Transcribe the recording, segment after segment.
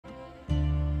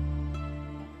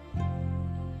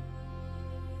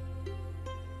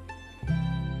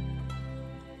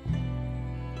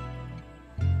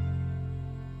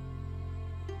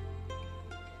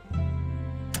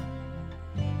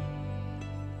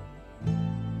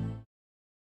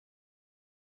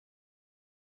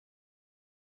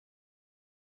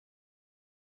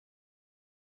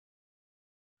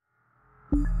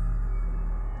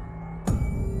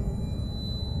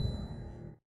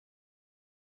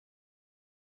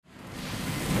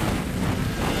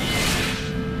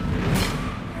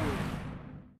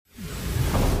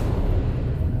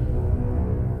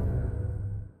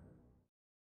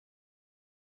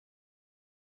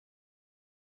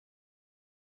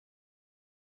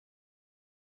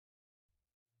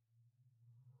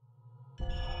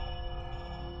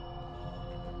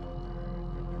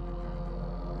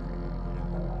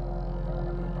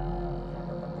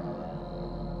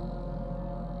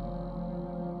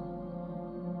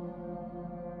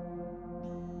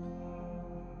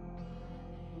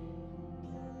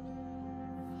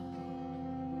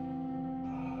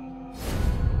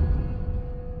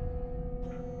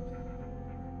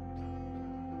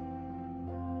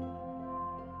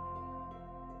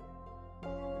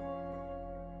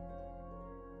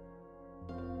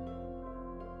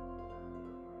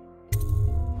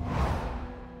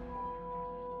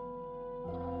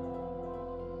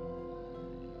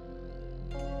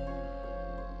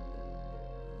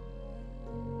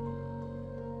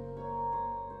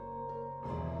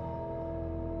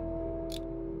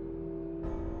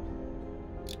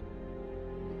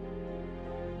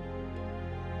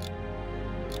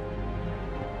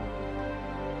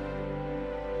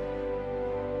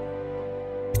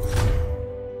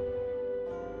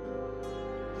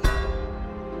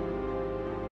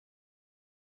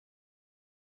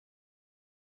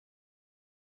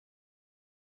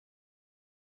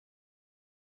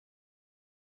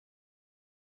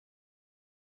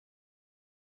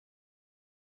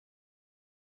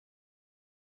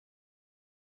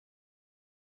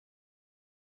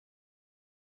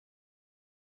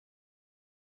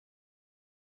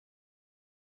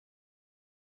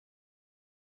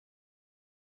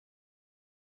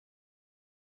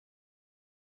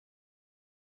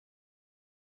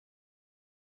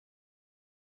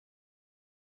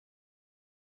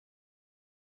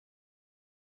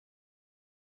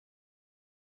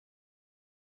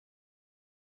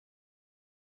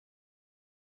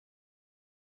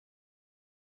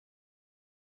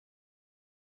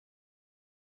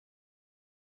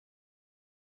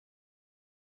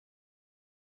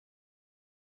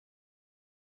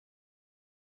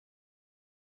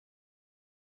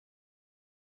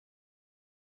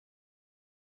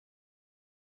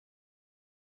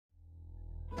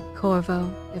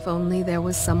Corvo, if only there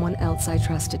was someone else I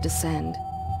trusted to send,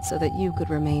 so that you could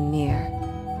remain near.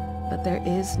 But there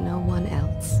is no one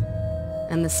else,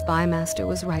 and the Spy Master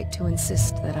was right to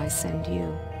insist that I send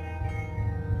you.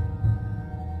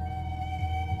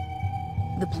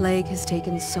 The plague has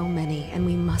taken so many, and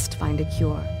we must find a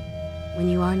cure. When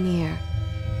you are near,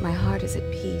 my heart is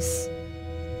at peace.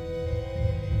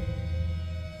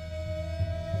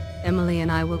 Emily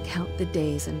and I will count the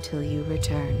days until you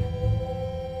return.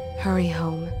 Hurry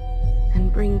home,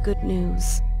 and bring good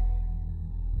news.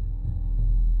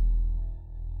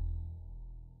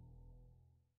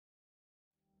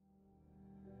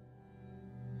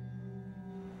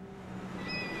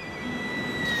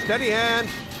 Steady hand.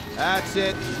 That's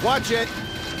it. Watch it.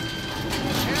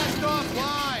 Cast off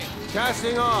line.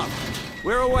 Casting off.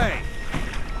 We're away.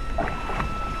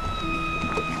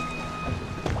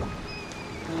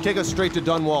 Take us straight to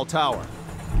Dunwall Tower.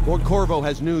 Lord Corvo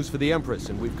has news for the Empress,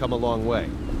 and we've come a long way.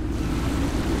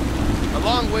 A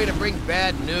long way to bring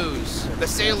bad news. The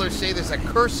sailors say there's a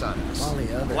curse on us.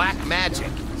 Black magic.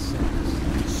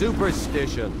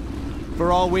 Superstition.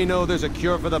 For all we know, there's a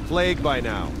cure for the plague by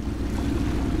now.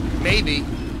 Maybe.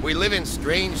 We live in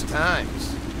strange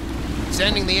times.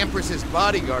 Sending the Empress's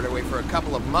bodyguard away for a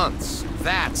couple of months.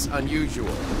 That's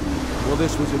unusual. Well,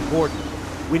 this was important.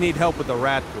 We need help with the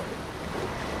rat plague.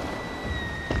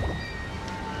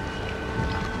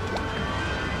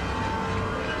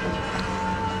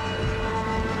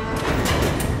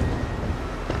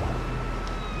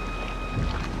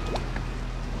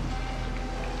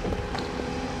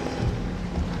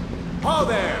 Ho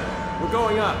there! We're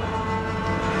going up.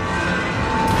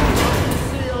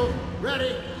 Sealed.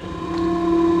 Ready.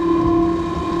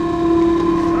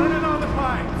 Turning on the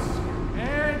pipes.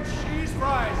 And she's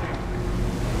rising.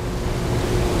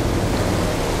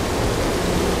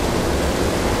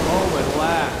 Home at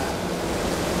last.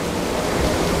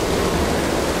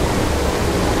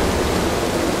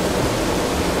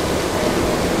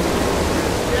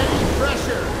 Steady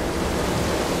pressure.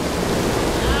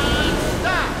 And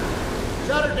stop.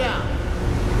 Shut her down.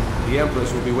 The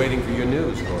Empress will be waiting for your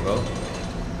news, Corvo.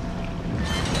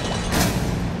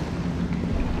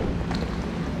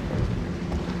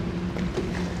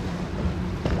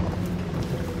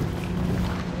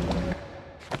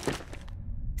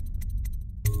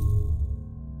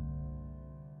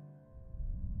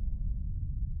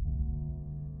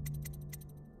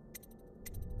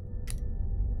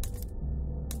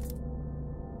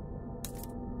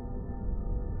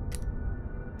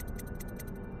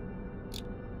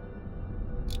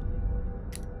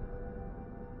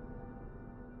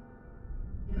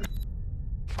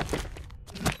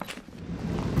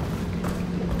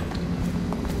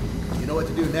 know what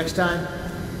to do next time?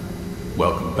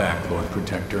 Welcome back, Lord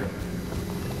Protector.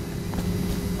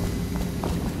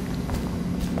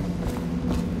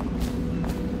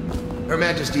 Her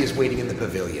Majesty is waiting in the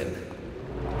pavilion.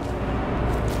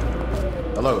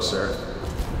 Hello, sir.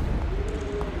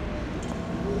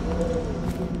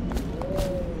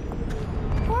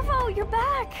 Corvo, you're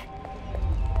back!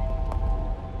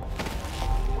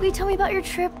 Will you tell me about your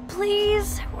trip,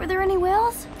 please? Were there any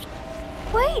whales?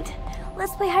 Wait!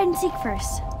 Let's play hide and seek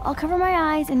first. I'll cover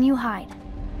my eyes and you hide.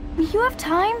 You have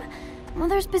time?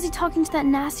 Mother's busy talking to that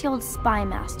nasty old spy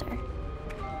master.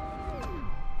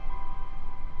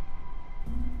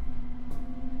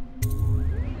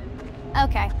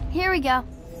 Okay, here we go.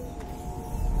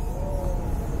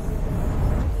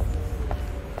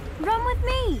 Run with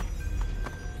me!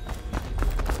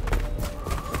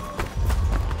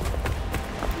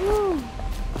 Woo.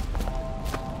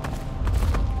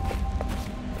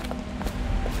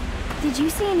 Did you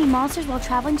see any monsters while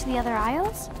traveling to the other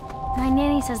isles? My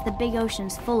nanny says the big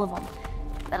ocean's full of them,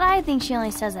 but I think she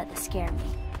only says that to scare me.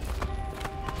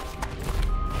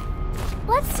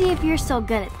 Let's see if you're still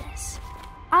good at this.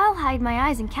 I'll hide my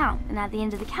eyes and count, and at the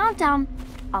end of the countdown,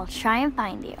 I'll try and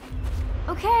find you.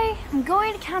 Okay, I'm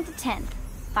going to count to 10.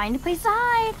 Find a place to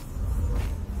hide.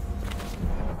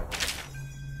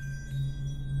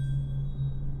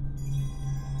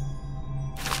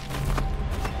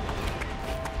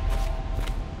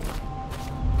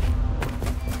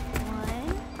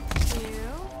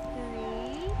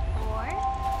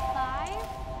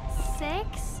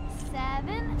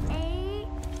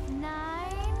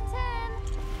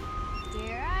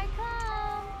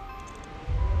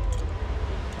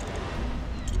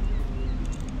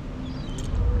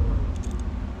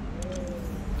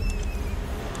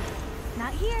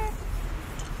 Not here.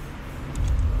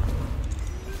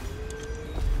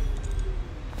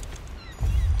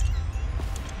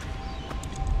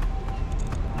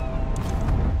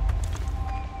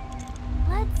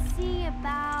 Let's see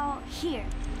about here.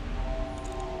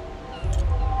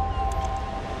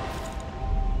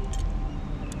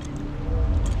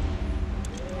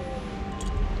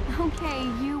 Okay,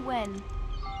 you win.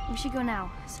 We should go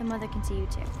now, so Mother can see you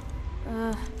too.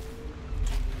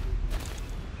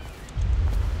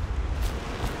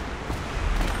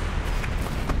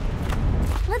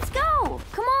 Let's go!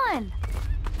 Come on!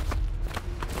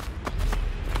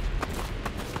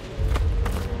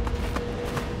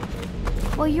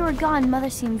 While you were gone, Mother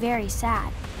seemed very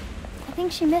sad. I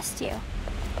think she missed you.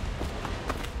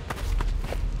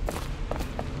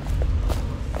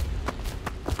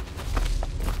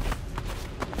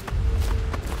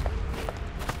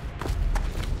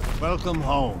 Welcome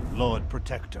home, Lord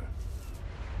Protector.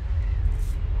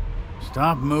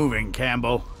 Stop moving,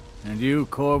 Campbell. And you,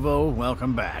 Corvo,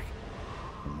 welcome back.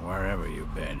 From wherever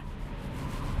you've been.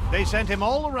 They sent him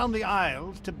all around the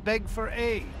Isles to beg for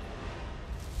aid.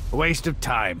 A waste of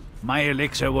time. My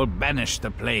elixir will banish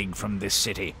the plague from this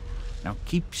city. Now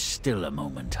keep still a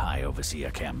moment, High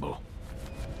Overseer Campbell.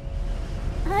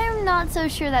 I'm not so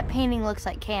sure that painting looks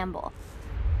like Campbell.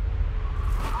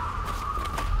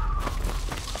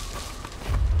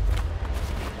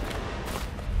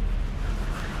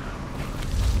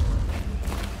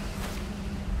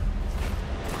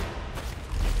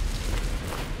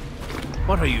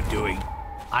 What are you doing?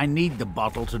 I need the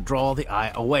bottle to draw the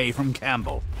eye away from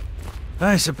Campbell.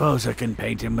 I suppose I can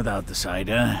paint him without the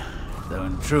cider, though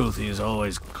in truth he is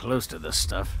always close to the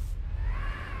stuff.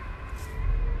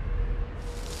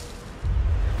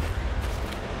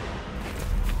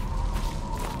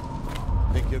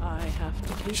 Thank you. I have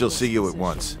to keep She'll see you at position.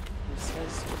 once. He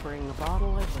says to bring a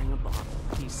bottle, I bring a bottle.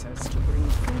 He says to bring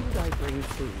food, I bring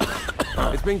food.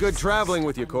 It's been good traveling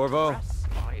with you, Corvo. Undress,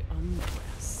 I undress.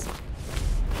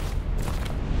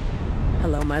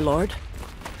 Hello, my lord.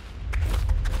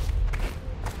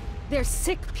 They're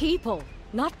sick people,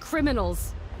 not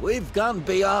criminals. We've gone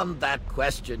beyond that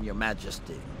question, Your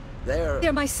Majesty.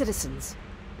 They're my citizens,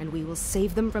 and we will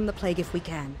save them from the plague if we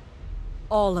can.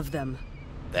 All of them.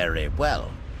 Very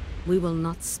well. We will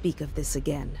not speak of this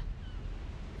again.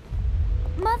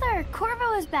 Mother,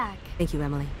 Corvo is back. Thank you,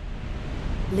 Emily.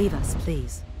 Leave us,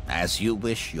 please. As you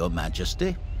wish, Your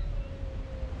Majesty.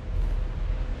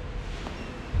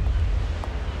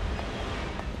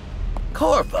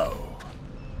 Corvo.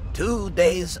 2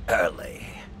 days early.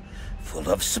 Full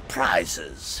of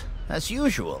surprises, as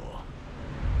usual.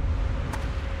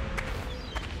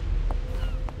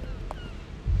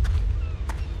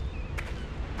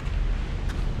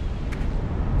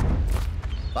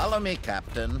 Follow me,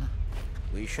 Captain.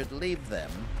 We should leave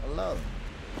them alone.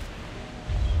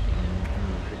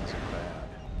 Things are bad.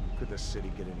 Could the city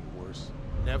get any worse?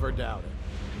 Never doubt it.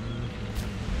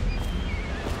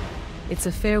 It's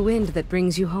a fair wind that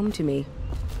brings you home to me.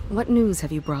 What news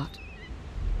have you brought?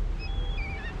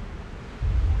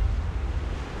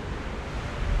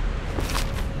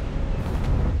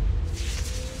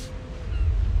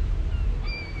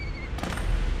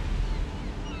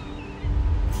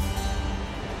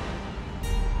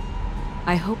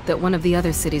 I hoped that one of the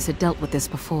other cities had dealt with this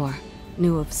before,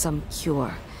 knew of some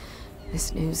cure.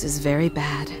 This news is very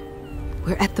bad.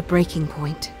 We're at the breaking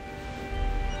point.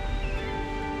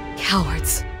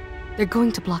 Cowards. They're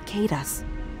going to blockade us.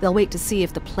 They'll wait to see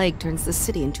if the plague turns the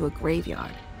city into a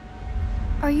graveyard.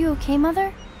 Are you okay,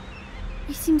 Mother?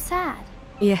 You seem sad.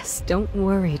 Yes, don't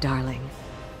worry, darling.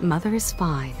 Mother is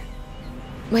fine.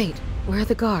 Wait, where are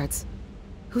the guards?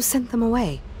 Who sent them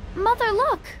away? Mother,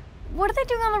 look! What are they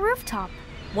doing on the rooftop?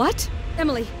 What?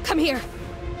 Emily, come here!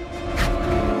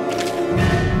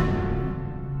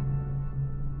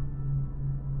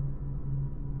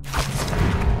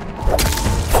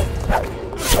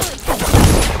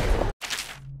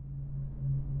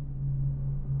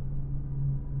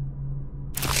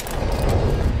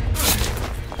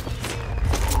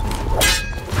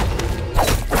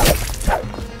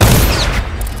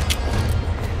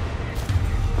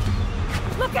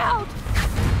 Look out!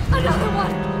 Another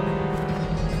one!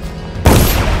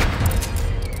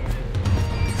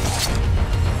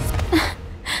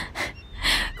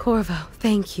 Corvo,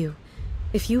 thank you.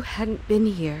 If you hadn't been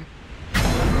here...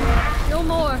 No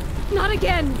more! Not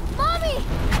again! Mommy!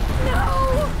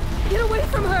 No! Get away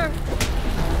from her!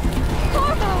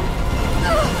 Corvo!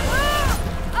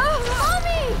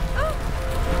 Mommy!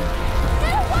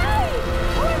 Get away!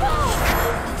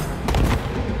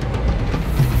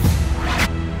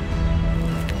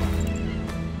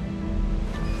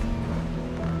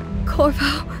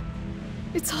 Corvo,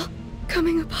 it's all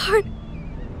coming apart.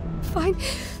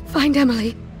 Find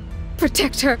Emily.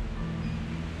 Protect her.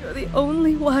 You're the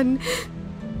only one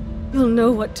who'll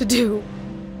know what to do.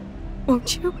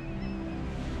 Won't you?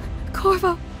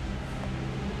 Corvo.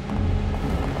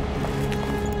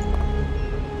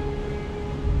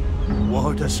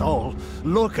 Ward us all.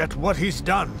 Look at what he's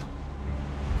done.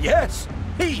 Yes,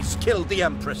 he's killed the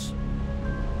Empress.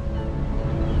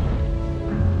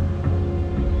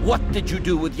 What did you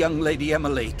do with young Lady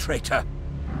Emily, traitor?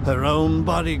 Her own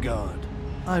bodyguard.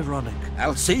 Ironic.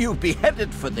 I'll see you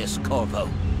beheaded for this, Corvo.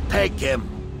 Peg him.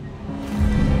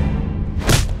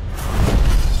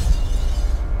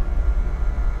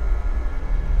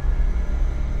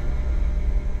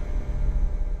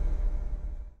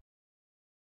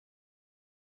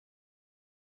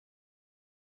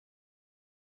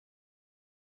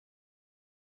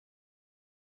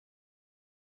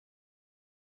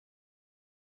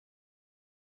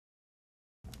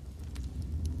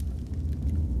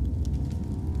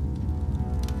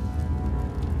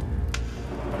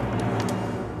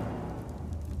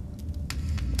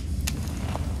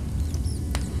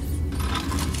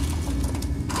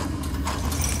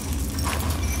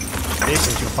 This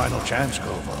is your final chance,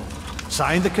 Corvo.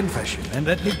 Sign the confession, and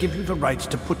let me give you the rights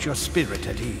to put your spirit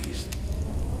at ease.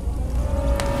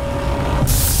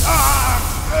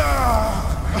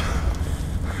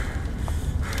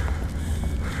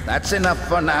 That's enough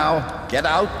for now. Get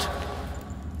out.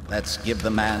 Let's give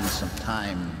the man some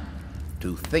time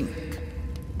to think.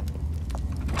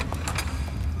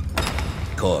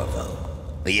 Corvo,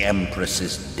 the Empress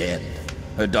is dead.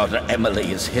 Her daughter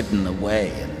Emily is hidden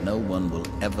away, and no one will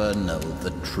ever know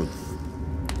the truth.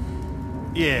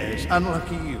 Yes,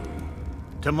 unlucky you.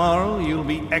 Tomorrow you'll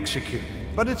be executed,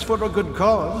 but it's for a good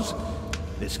cause.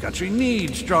 This country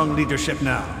needs strong leadership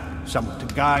now, someone to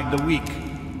guide the weak.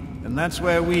 And that's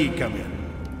where we come in.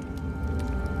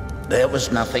 There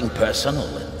was nothing personal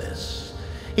in this,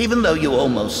 even though you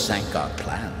almost sank our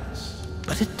plans.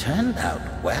 But it turned out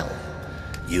well.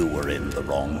 You were in the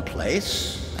wrong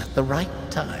place at the right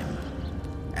time,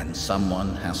 and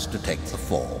someone has to take the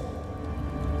fall.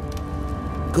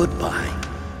 Goodbye,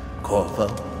 Corvo.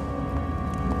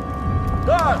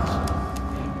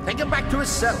 Guards! Take him back to his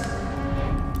cell.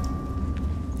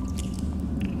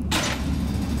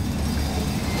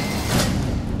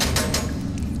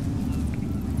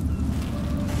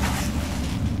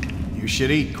 You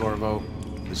should eat, Corvo.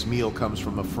 This meal comes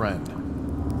from a friend.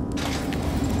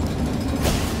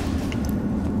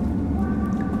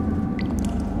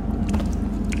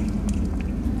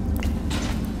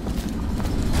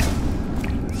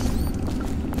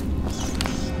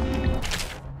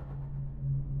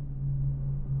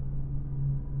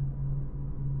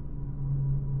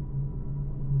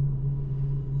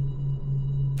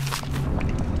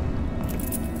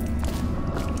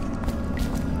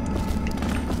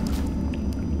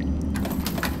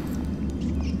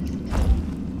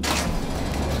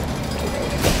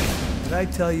 I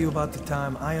tell you about the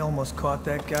time I almost caught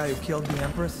that guy who killed the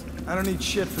Empress? I don't need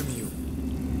shit from you.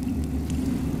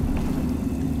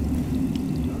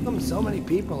 How come so many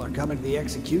people are coming to the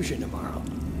execution tomorrow?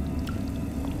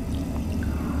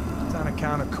 It's on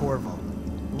account of Corvo,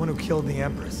 the one who killed the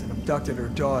Empress and abducted her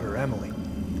daughter, Emily.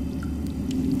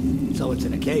 So it's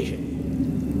an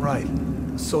occasion? Right.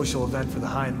 A social event for the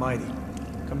high and mighty.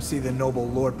 Come see the noble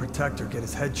Lord Protector get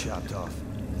his head chopped off.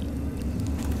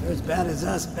 They're as bad as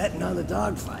us betting on the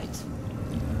dogfights.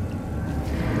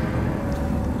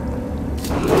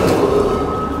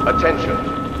 Attention.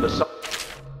 The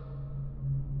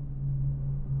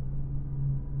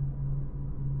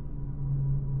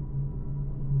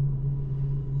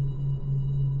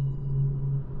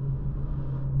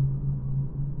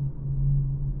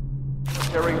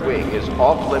military wing is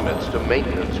off limits to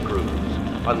maintenance crews,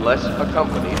 unless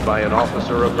accompanied by an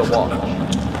officer of the watch.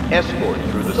 Escort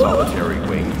through the solitary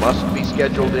wing must be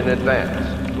scheduled in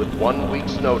advance, with 1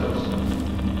 week's notice.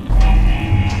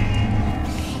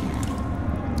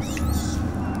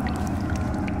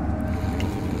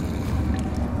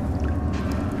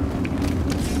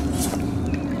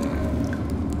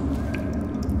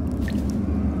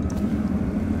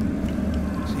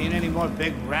 Seen any more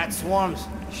big rat swarms?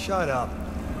 Shut up.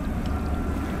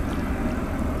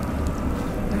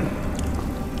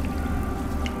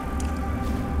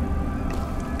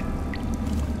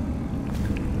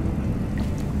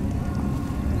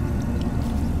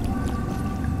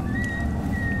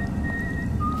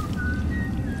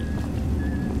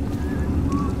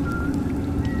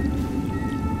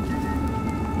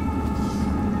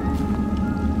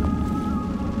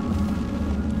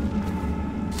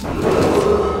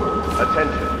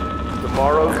 Attention.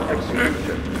 Tomorrow's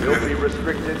execution will be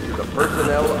restricted to the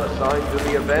personnel assigned to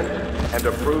the event and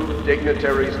approved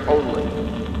dignitaries only.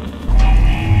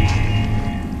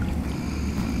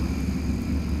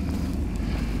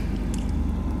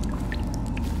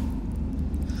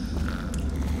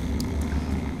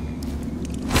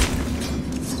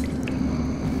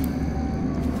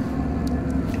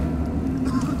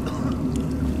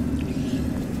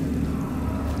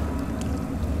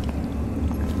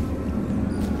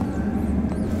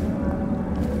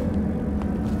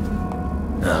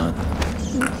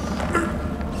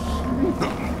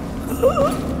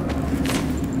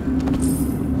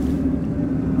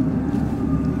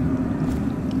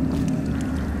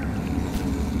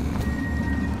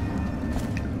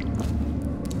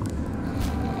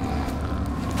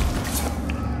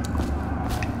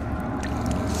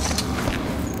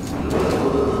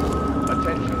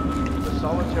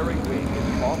 Solitary wing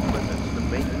is off limits to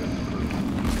maintenance crews,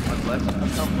 unless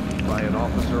accompanied by an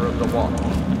officer of the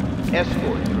watch.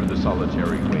 Escort through the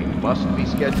solitary wing must be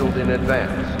scheduled in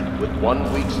advance, with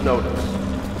 1 week's notice.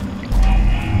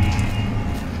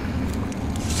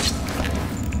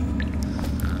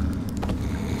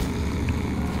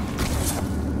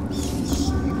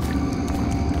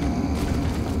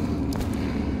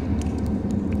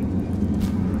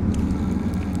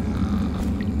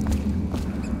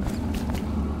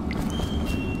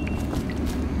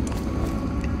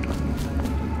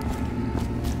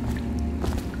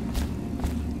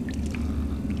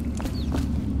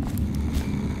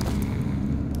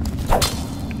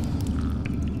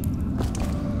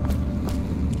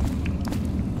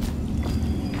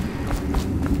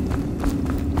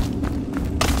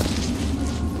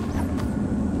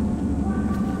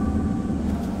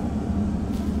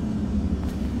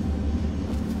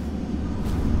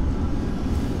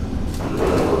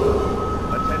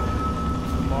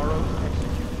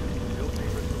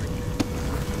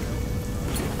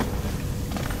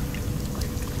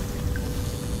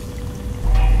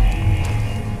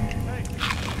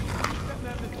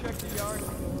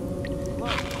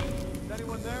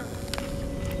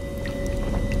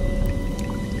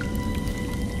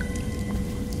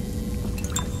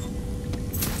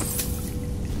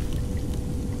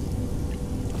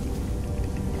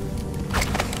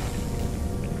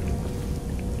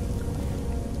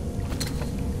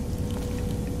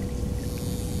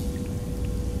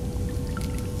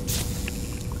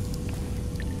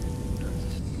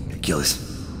 Ridiculous.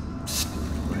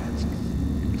 Rats,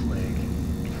 plague,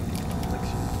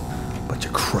 elixir, bunch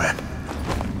of crap.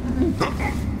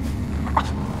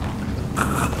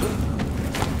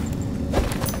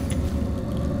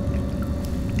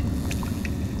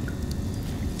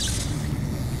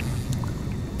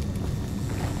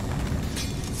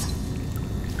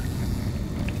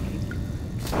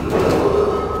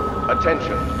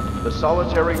 Attention, the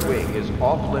solitary wing is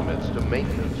off limits to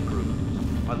maintenance crews,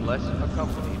 unless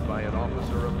accompanied by an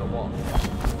officer of the watch.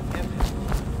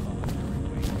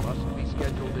 Must be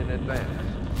scheduled in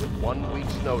advance, with 1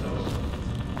 week's notice.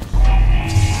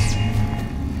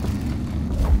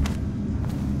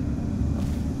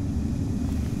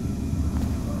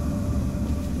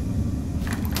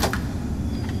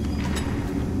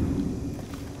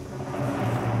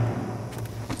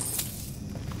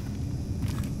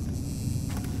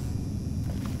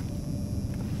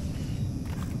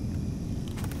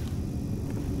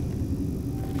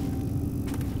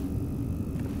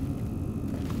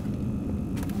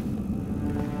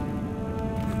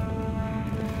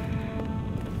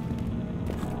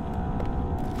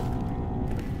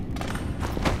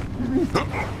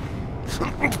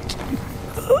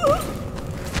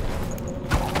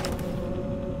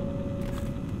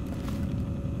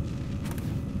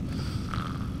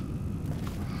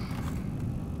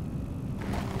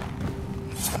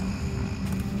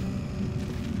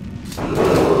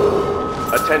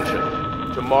 Attention!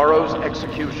 Tomorrow's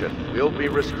execution will be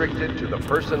restricted to the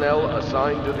personnel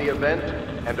assigned to the event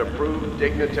and approved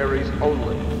dignitaries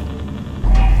only.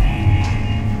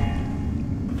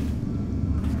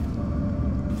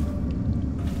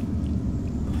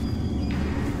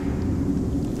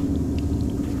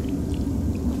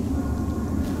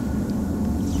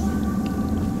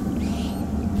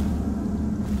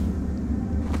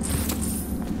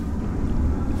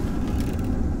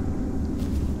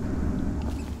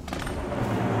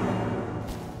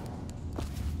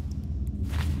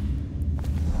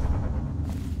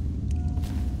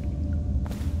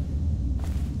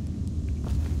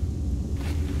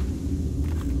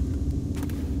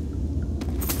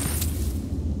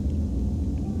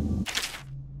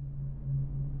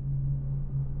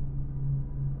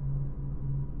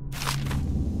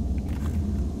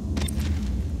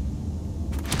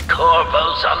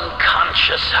 Corvo's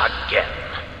unconscious again.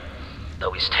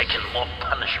 Though he's taken more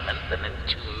punishment than in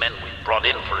 2 men we brought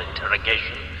in for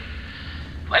interrogation.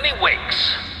 When he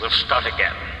wakes, we'll start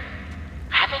again.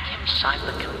 Having him sign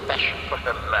the confession for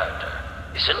her murder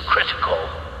isn't critical,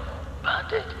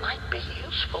 but it might be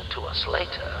useful to us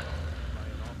later.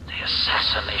 The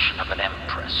assassination of an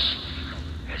empress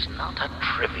is not a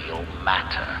trivial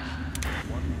matter.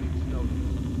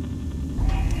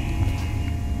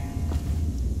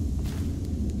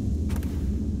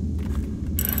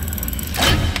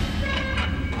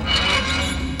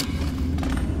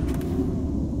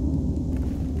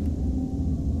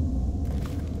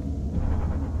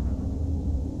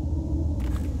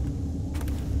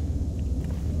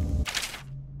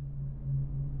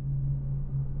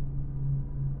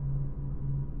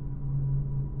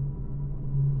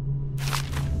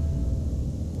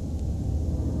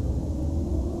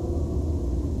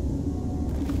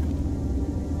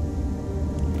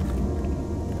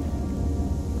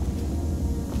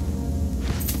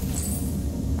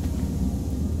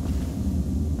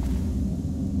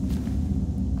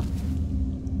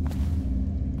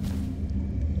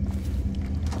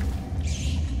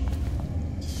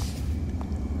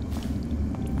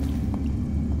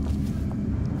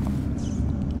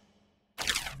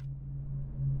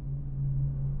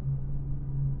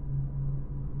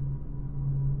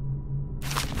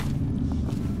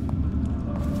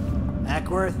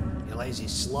 You lazy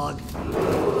slug. Did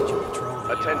you patrol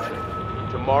the Attention.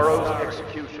 yard? Tomorrow's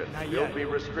execution will be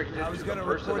restricted to the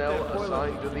personnel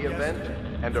assigned to the event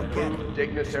and approved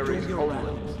dignitaries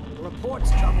only.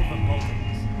 Reports trouble from both of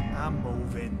us. I'm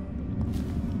moving.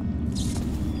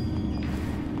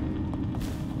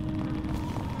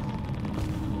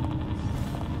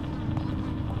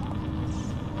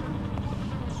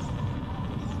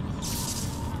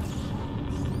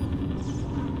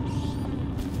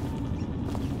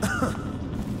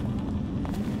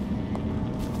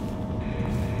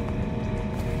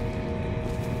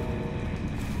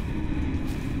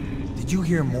 Did you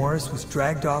hear Morris was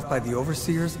dragged off by the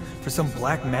Overseers for some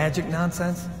black magic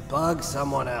nonsense? Bug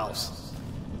someone else.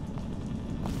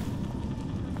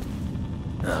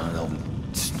 No,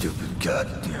 stupid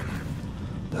goddamn.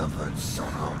 That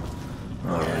son of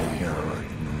already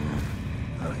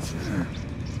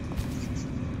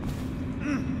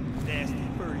Nasty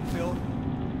furry filth.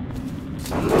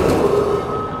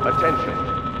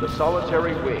 Attention. The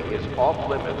solitary wing is off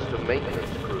limits to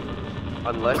maintenance crews,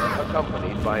 unless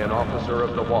accompanied by an officer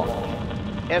of the watch.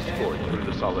 Escort through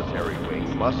the solitary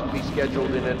wing must be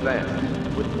scheduled in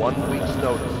advance, with 1 week's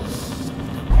notice.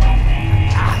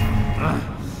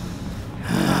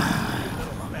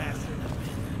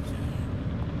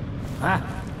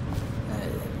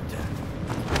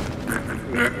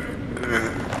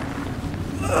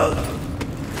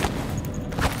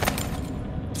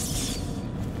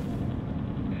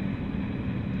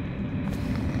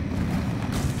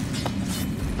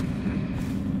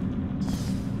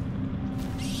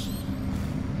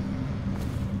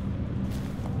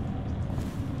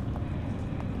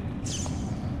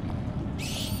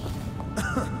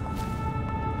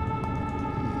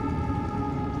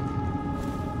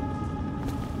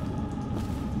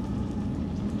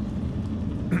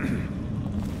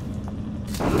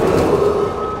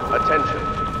 Attention.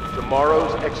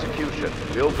 Tomorrow's execution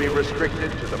will be restricted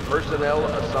to the personnel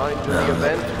assigned to the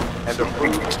event and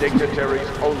approved dignitaries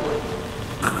only.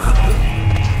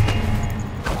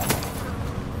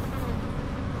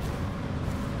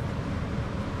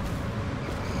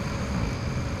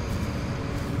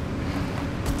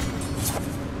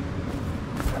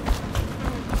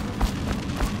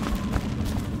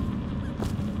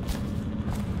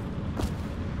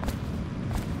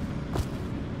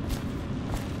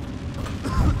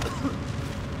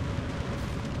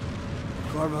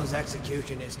 Corvo's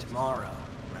execution is tomorrow,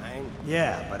 right?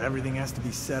 Yeah, but everything has to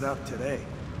be set up today.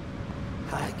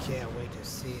 I can't wait to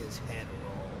see his head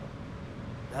roll.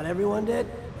 Not everyone did,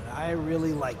 but I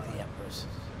really like the Empress.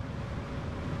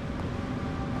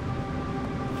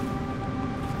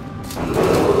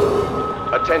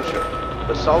 Attention.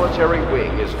 The solitary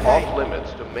wing is off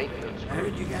limits to maintenance I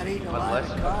heard you got eaten alive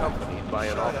unless in car. accompanied by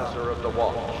an officer of the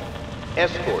watch.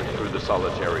 Escort through the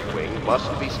solitary wing must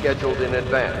be scheduled in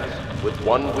advance with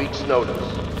 1 week's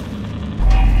notice.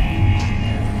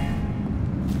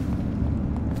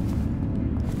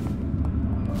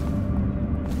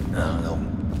 No,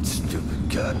 stupid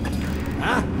god.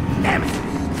 Huh? Damn it!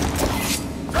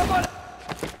 Someone!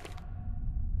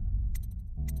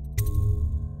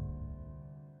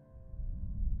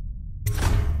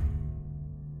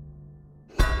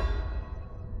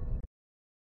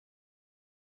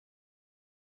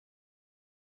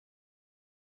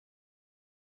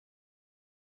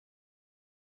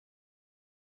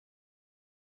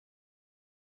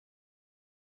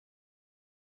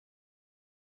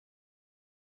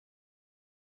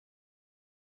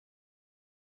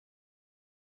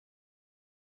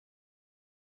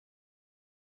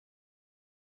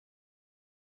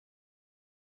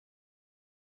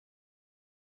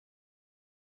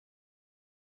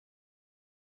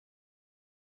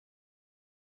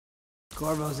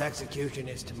 Corvo's execution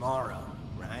is tomorrow,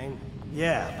 right?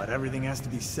 Yeah, but everything has to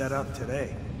be set up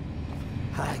today.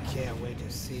 I can't wait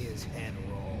to see his head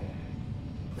roll.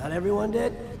 Not everyone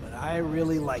did, but I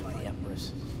really like the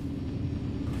Empress.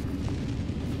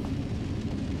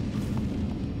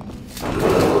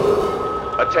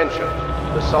 Attention.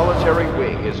 The solitary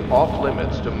wing is off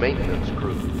limits to maintenance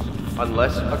crews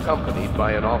unless accompanied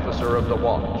by an officer of the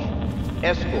watch.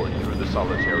 Escort through the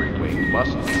solitary wing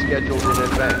must be scheduled in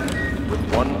advance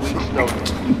with 1 week's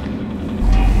notice.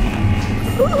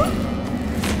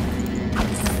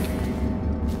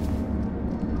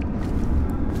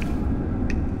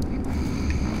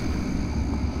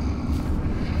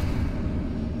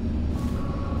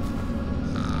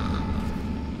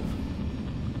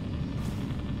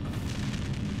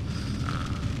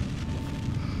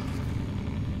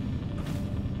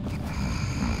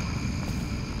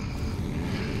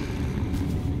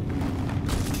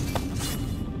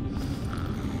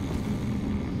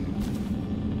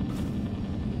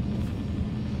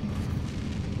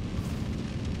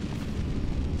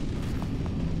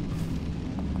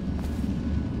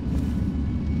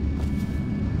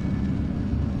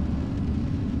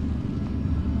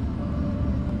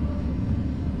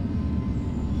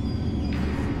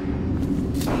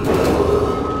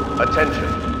 Attention.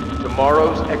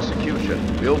 Tomorrow's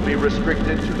execution will be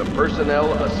restricted to the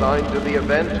personnel assigned to the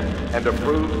event and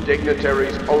approved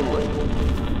dignitaries only.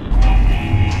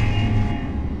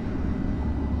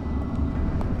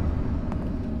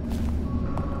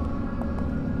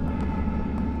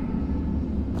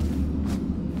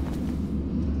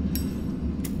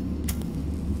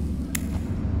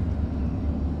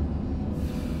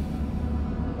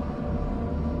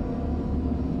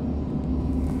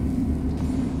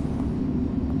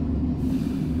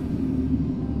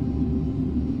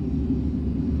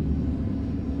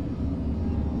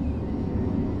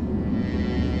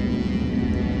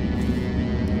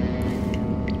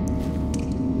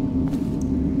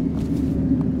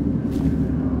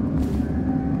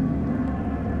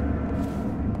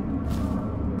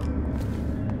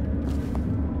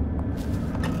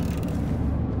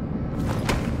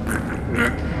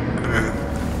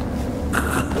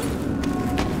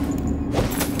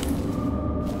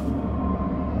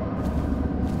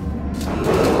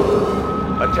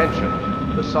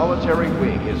 Attention. The solitary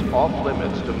wing is off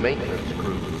limits to maintenance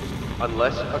crews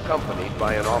unless accompanied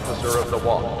by an officer of the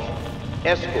watch.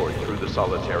 Escort through the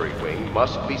solitary wing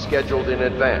must be scheduled in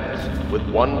advance with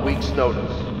 1 week's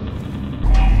notice.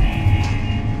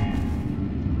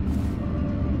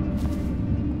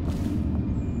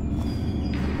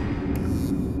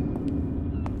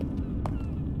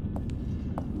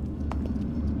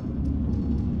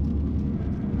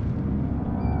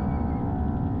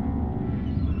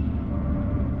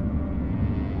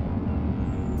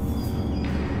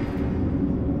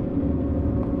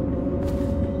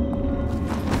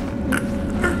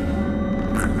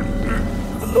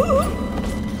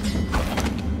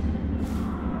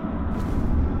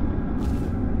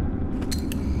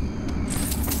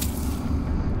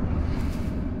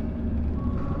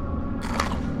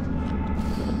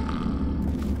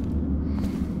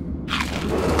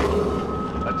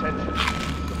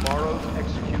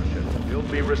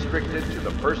 restricted to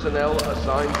the personnel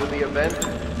assigned to the event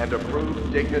and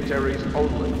approved dignitaries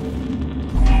only.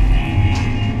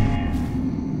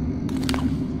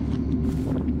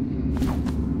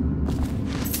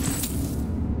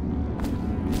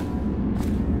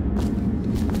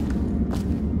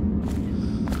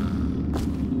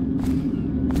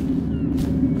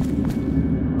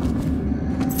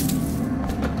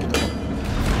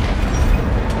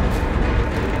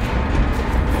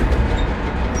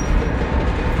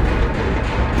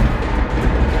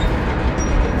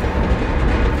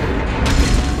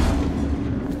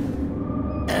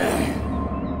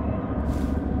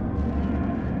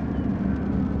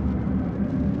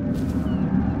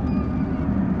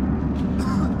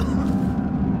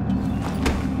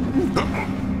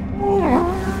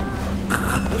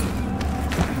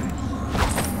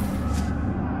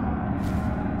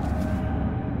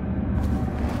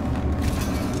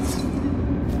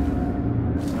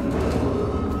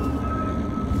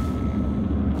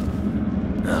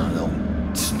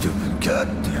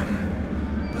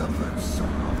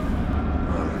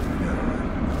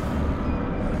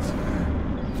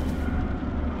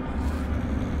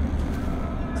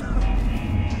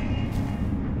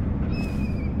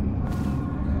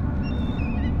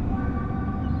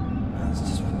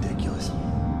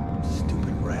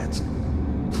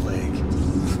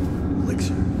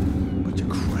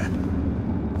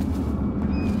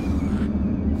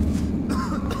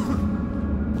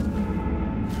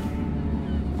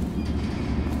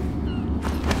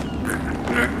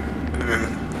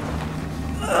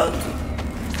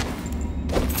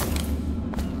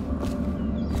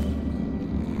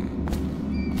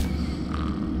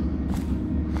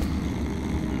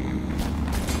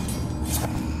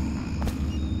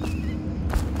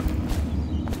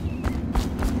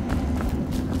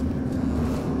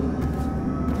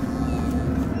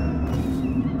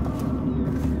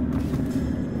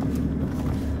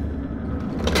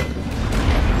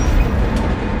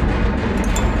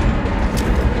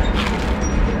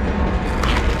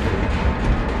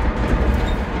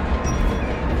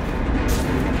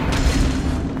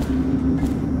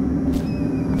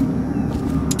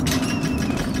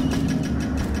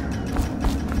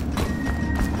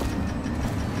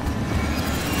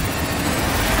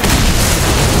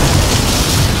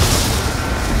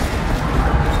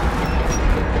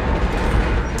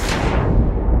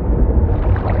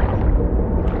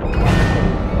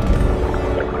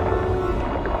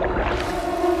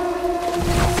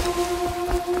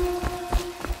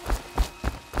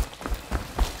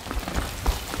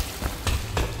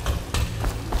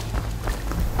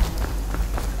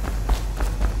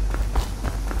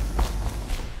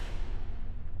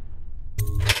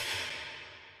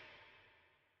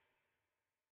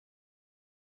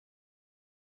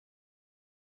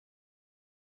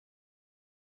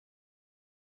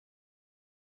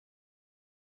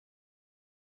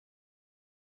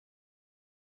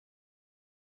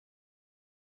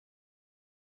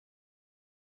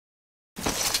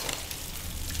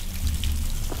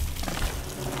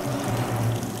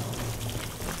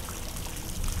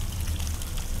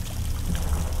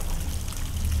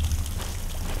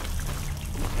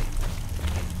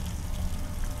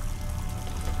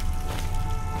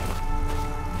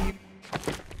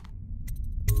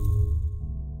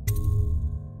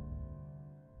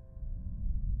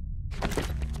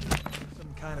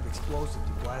 Kind of explosive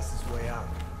to blast his way out.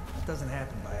 That doesn't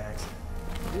happen by accident.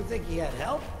 You think he had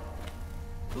help?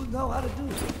 Who'd know how to do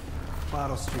it?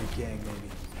 Bottle Street gang, maybe.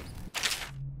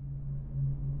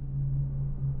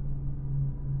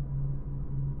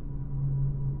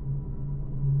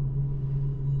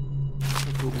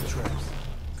 Booby traps.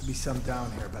 Could be some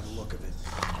down here by the look of it.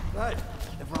 Good.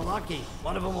 If we're lucky,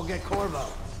 one of them will get Corvo.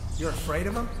 You're afraid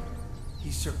of him?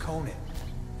 He's Sir Conan.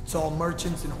 It's all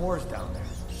merchants and whores down there.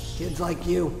 Kids like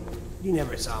you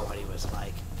never saw what he was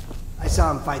like. I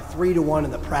saw him fight 3-to-1 in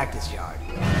the practice yard.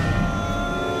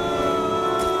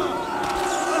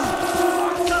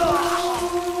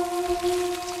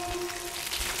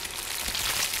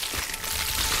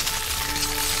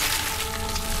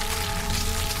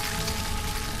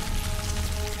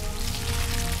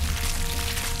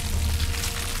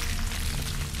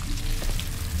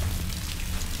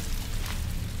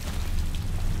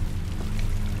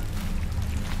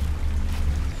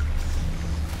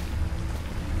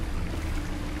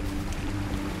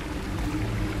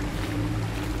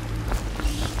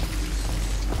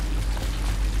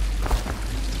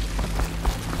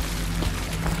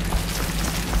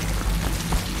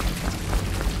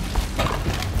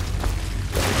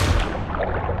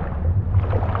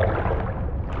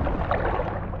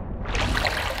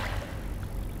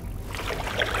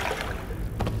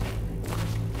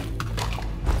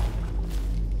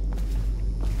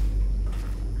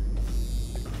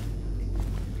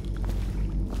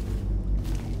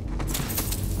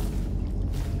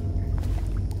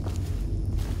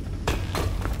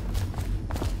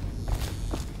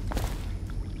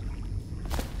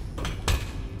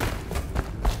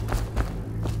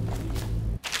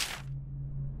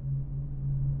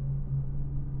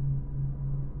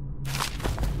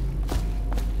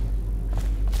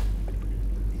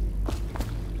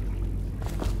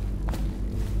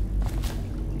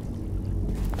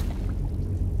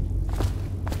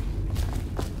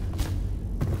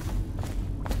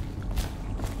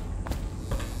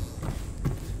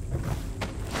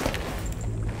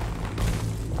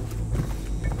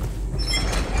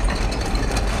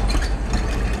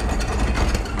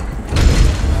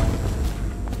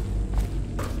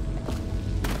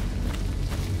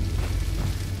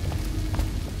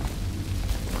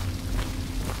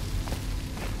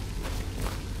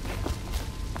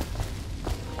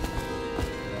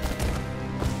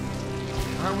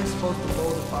 aren't we supposed to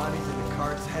load the bodies into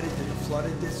carts headed to the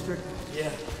flooded district? Yeah,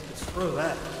 but screw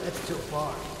that. That's too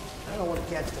far. I don't want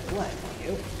to catch the plague,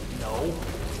 you? No.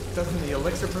 Doesn't the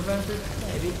elixir prevent it?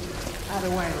 Maybe. Either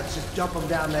way, let's just dump them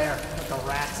down there. Let the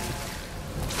rats eat.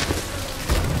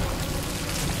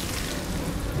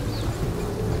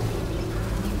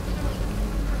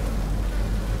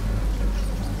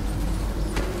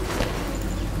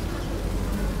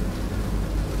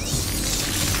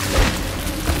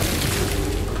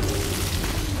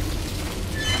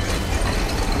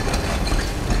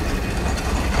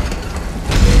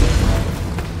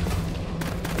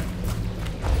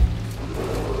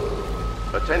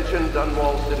 Attention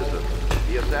Dunwall citizens.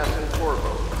 The assassin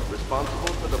Corvo,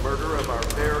 responsible for the murder of our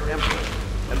fair Empress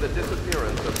and the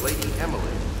disappearance of Lady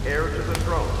Emily, heir to the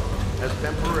throne, has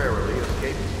temporarily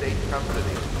escaped state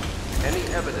custody. Any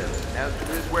evidence as to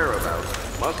his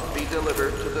whereabouts must be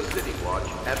delivered to the City Watch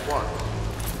at once.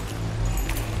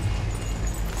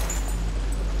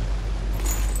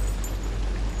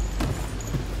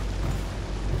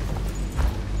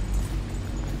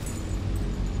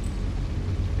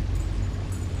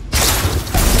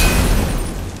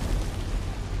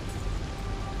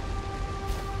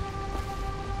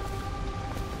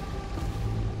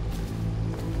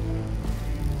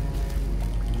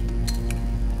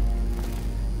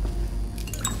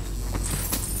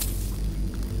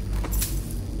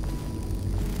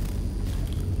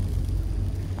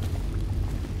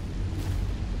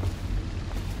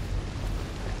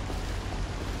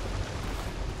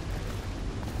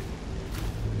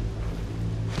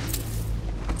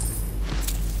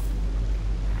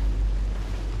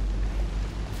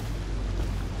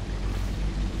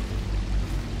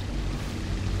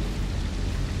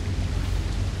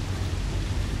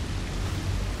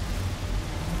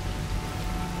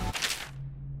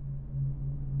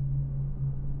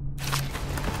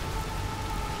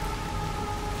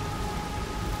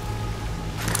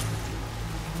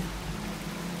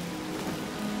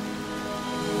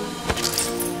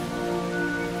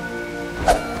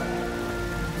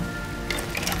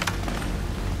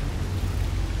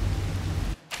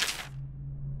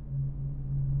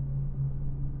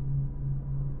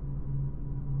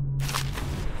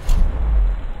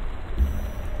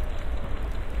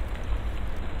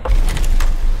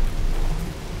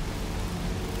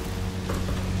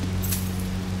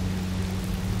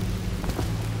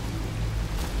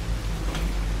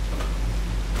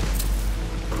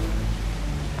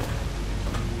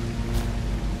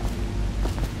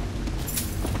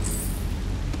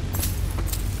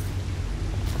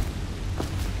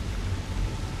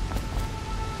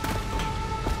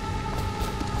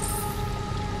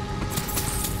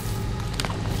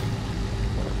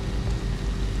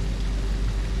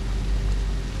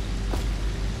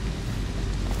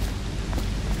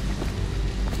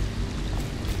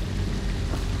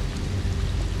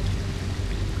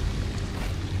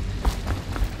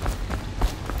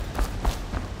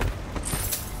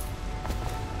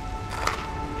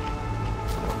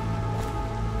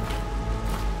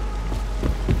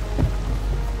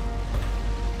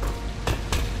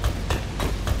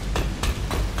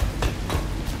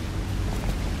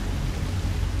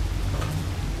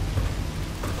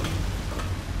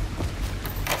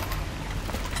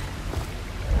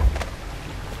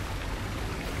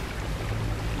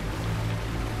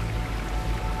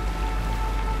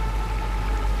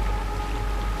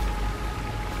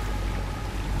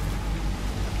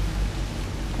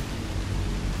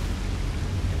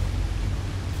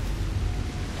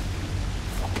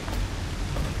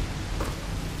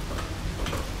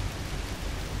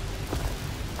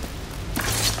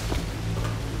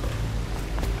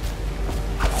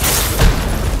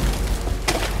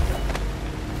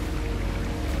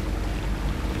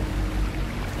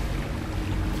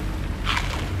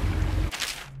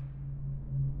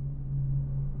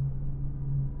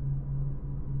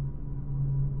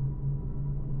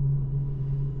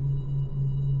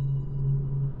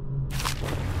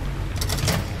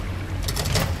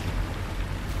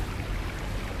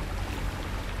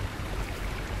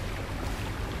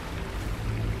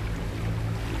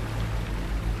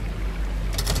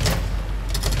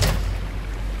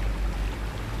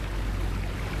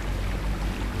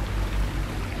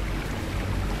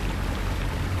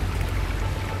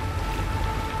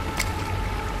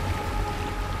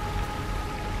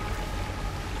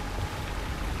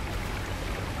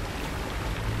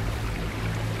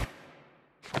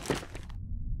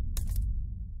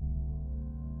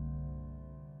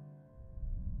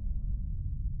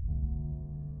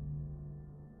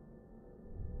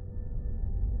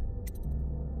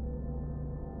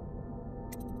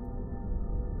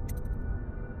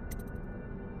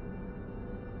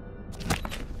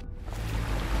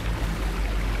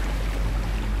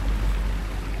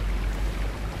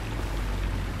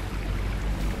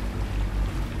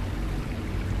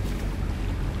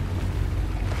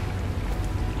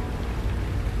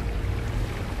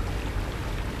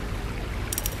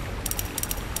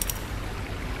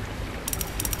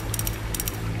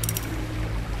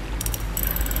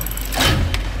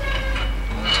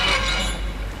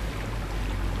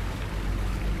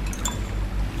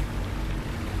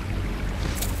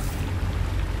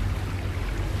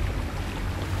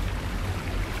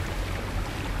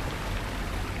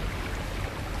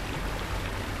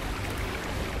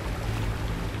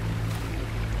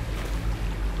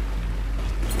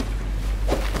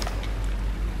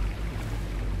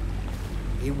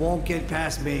 won't get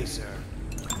past me, sir.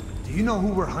 Do you know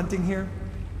who we're hunting here?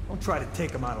 Don't try to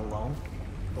take him out alone.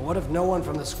 But what if no one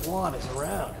from the squad is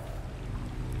around?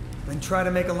 Then try to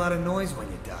make a lot of noise when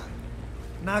you die.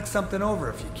 Knock something over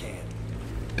if you can.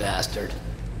 Bastard.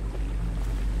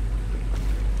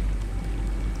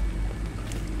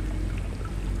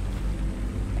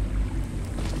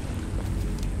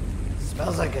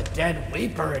 Smells like a dead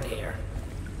Weeper in here.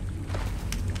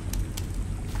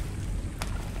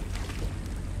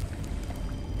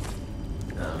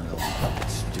 Oh, no fucking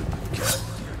stupid god.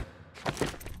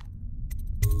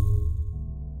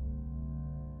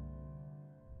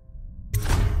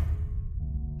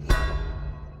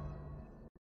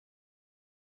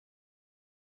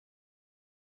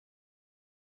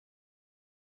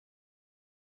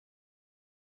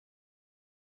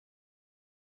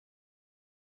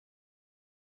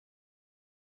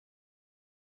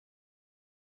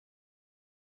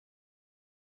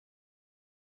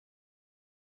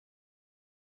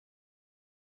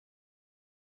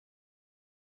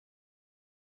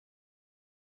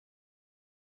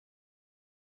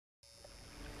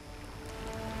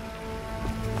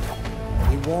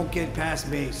 Won't get past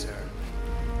me, sir.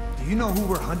 Do you know who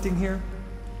we're hunting here?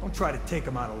 Don't try to take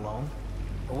him out alone.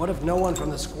 But what if no one from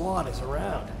the squad is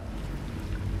around?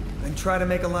 Then try to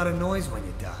make a lot of noise when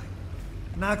you die.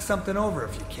 Knock something over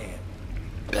if you can.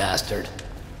 Bastard.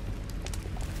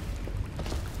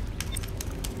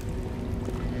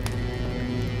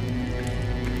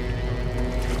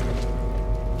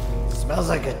 Smells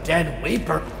like a dead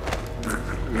Weeper.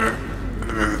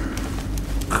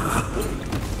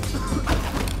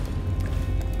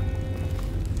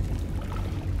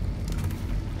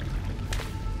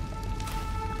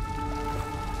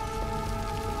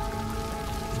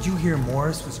 Did you hear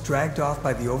Morris was dragged off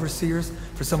by the overseers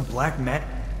for some black mat?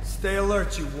 Stay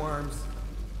alert, you worms.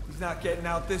 He's not getting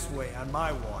out this way on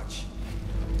my watch.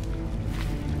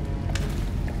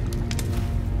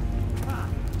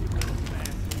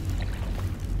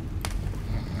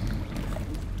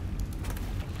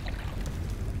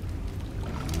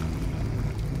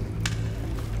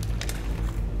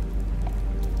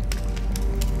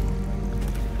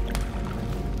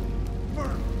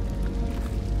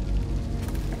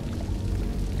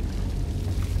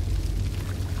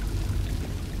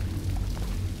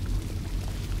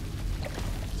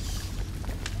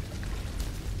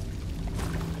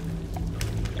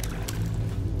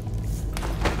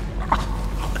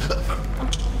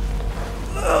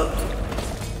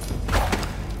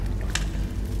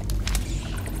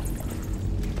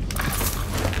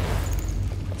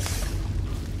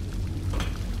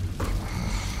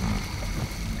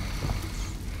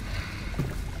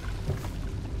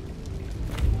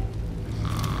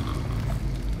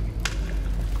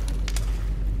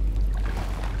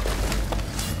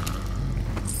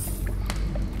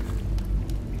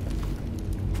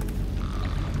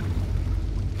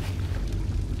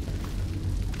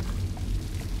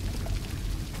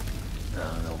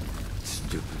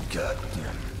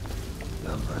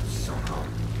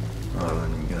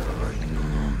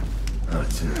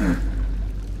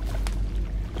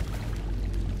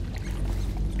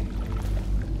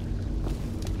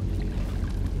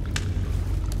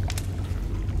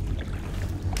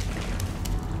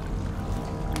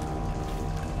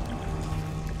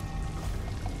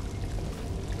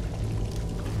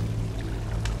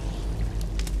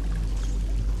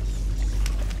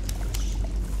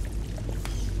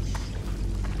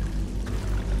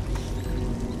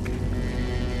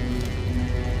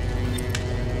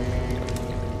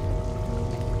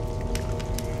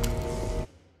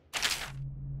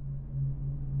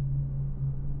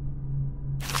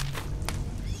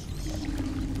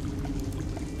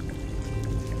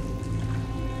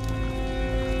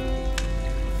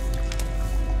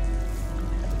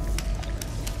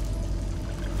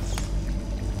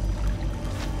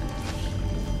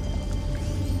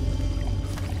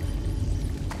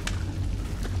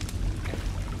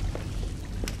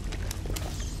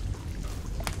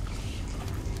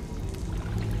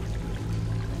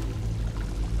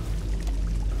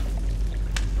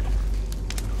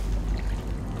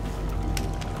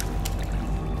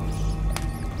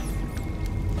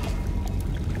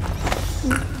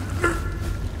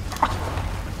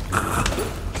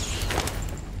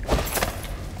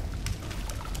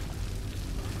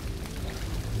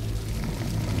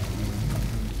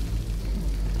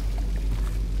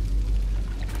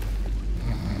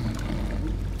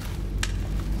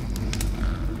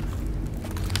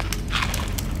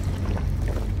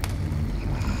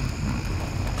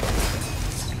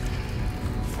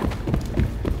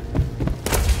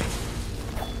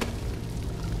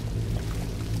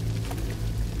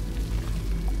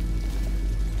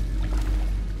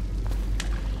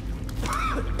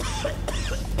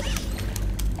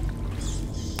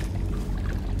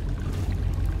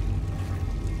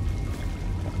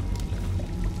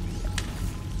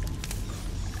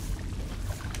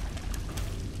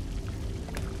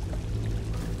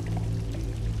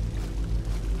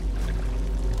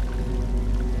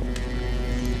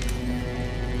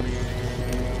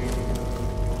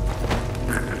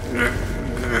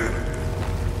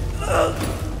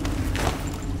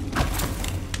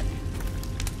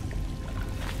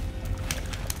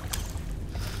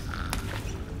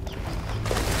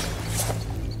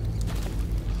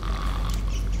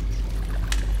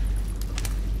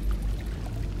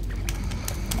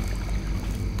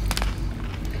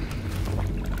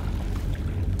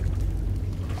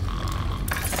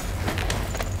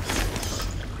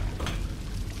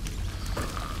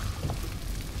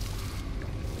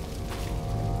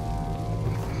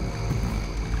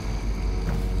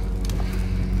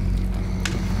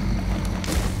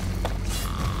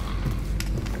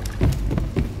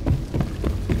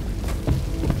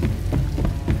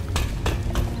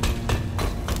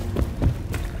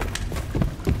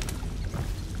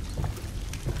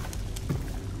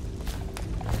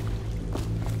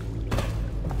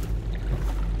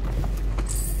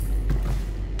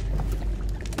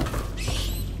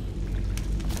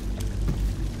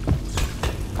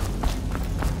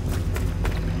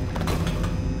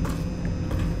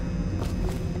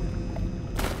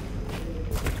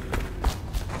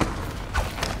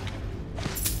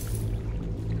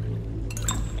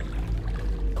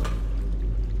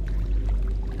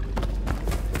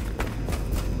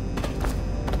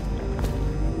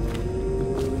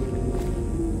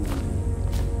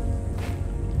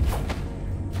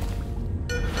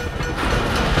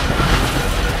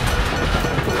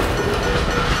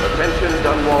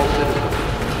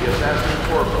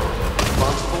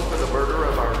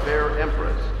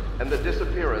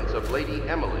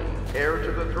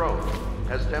 throne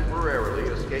has temporarily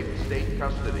escaped state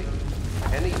custody.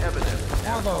 Any evidence...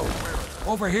 Corvo,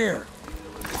 over here.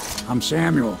 I'm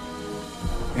Samuel,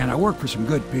 and I work for some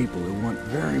good people who want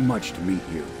very much to meet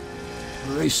you.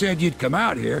 They said you'd come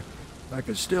out here. I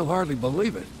could still hardly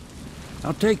believe it.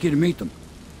 I'll take you to meet them.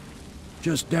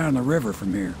 Just down the river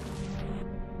from here.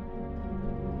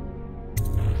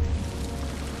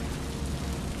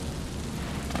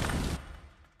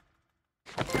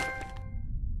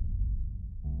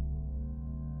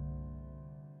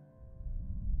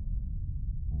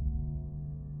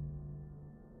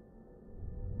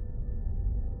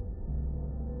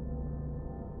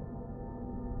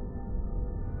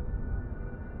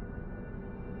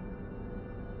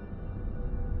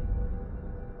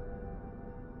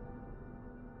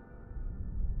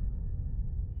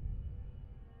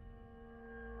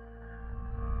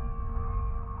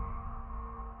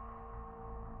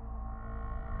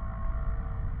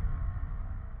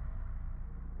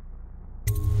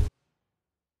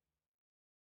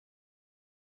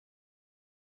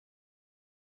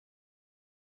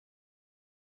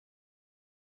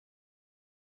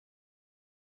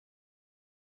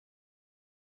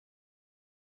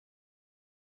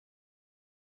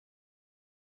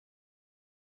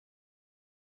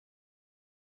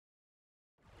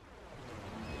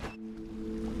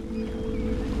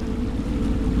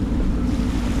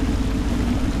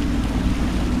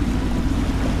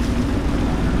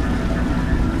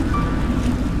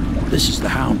 This is the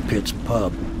Hound Pit's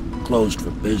pub, closed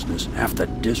for business. Half the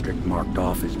district marked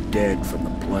off as dead from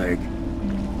the plague.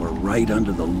 We're right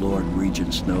under the Lord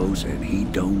Regent's nose, and he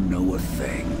don't know a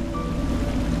thing.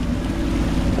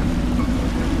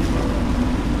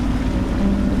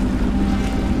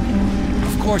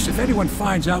 Of course, if anyone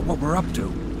finds out what we're up to,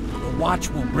 the Watch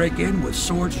will break in with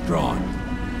swords drawn.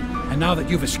 And now that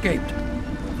you've escaped,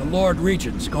 the Lord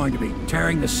Regent's going to be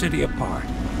tearing the city apart.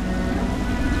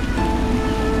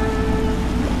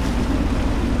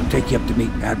 Take you up to meet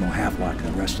Admiral Havelock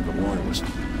and the rest of the Loyalists.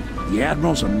 The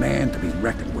Admiral's a man to be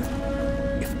reckoned with.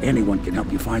 If anyone can help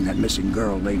you find that missing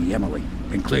girl, Lady Emily,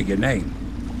 and clear your name,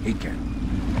 he can.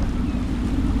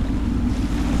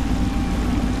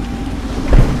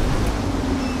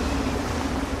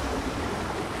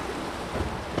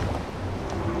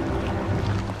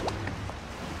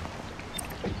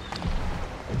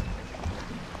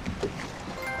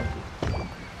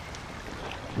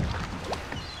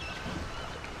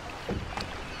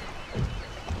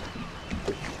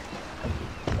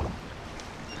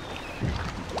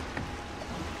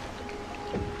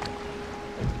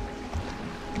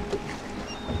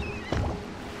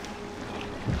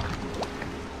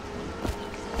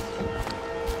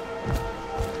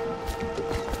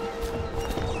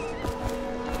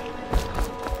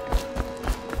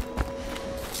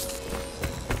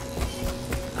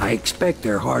 I expect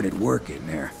they're hard at work in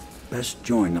there. Best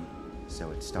join them.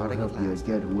 So it's starting to help you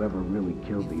get whoever really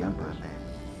killed the Emperor.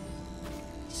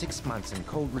 6 months in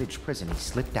Cold Ridge Prison, he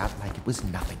slipped out like it was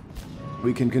nothing.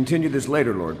 We can continue this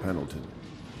later, Lord Pendleton.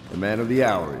 The man of the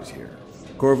hour is here.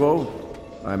 Corvo,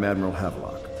 I'm Admiral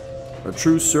Havelock. A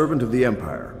true servant of the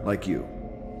Empire, like you.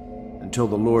 Until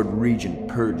the Lord Regent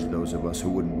purged those of us who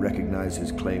wouldn't recognize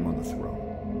his claim on the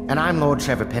throne. And I'm Lord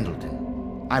Trevor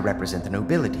Pendleton. I represent the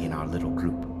nobility in our little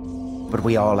group. But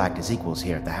we all act as equals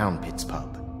here at the Hound Pit's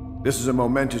pub. This is a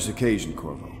momentous occasion,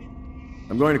 Corvo.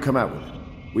 I'm going to come out with it.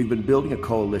 We've been building a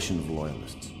coalition of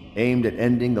loyalists, aimed at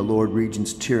ending the Lord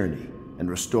Regent's tyranny and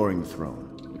restoring the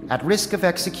throne. At risk of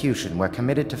execution, we're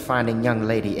committed to finding young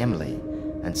Lady Emily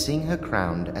and seeing her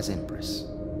crowned as Empress.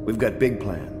 We've got big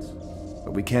plans,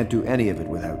 but we can't do any of it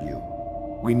without you.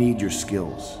 We need your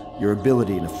skills, your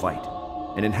ability in a fight,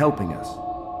 and in helping us,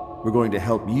 we're going to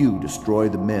help you destroy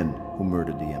the men who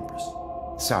murdered the Empress.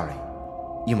 Sorry,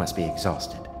 you must be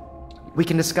exhausted. We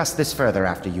can discuss this further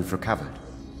after you've recovered.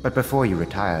 But before you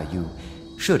retire, you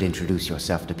should introduce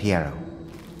yourself to Piero.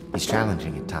 He's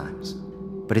challenging at times,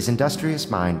 but his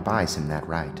industrious mind buys him that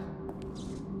right.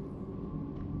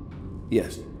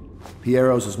 Yes,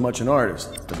 Piero's as much an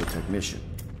artist as a technician.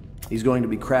 He's going to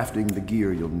be crafting the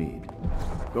gear you'll need.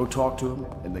 Go talk to him,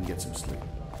 and then get some sleep.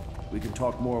 We can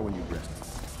talk more when you've rested.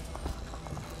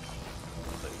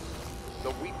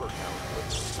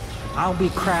 I'll be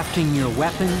crafting your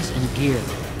weapons and gear.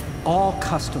 All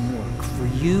custom work. For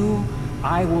you,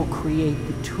 I will create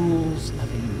the tools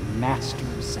of a master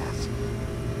assassin.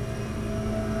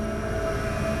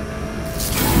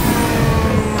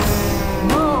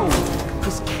 No!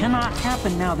 This cannot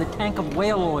happen now. The tank of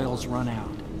whale oil's run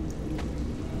out.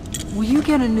 Will you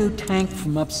get a new tank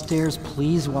from upstairs,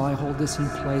 please, while I hold this in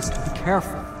place? Be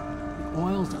careful. The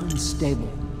oil's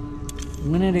unstable.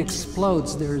 When it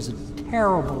explodes, there's a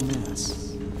terrible mess.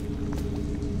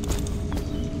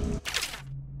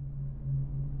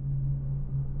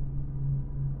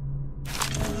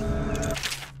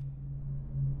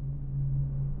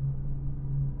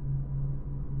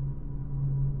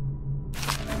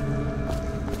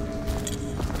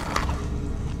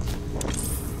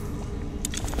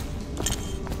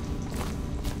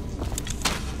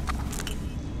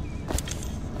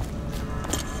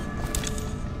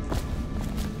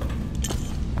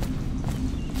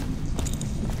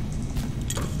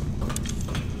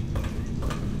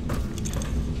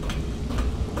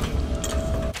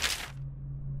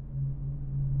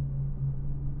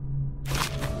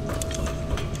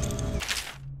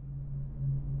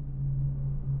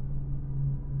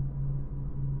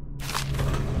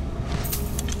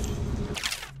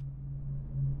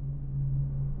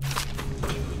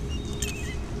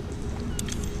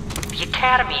 The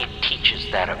Academy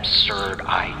teaches that absurd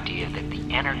idea that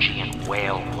the energy in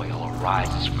whale oil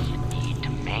arises from the need to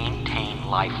maintain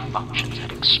life functions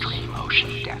at extreme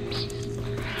ocean depths.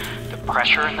 The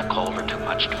pressure and the cold are too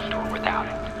much to endure without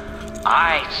it.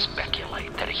 I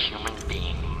speculate that a human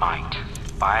being might,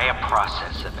 by a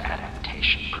process of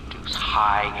adaptation, produce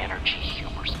high-energy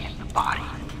humors in the body.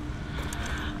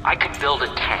 I could build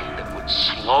a tank that would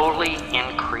slowly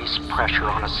increase pressure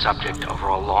on a subject over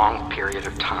a long period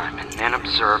of time and then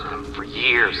observe them for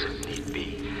years if need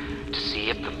be to see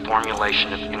if the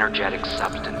formulation of energetic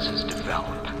substances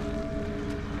develop.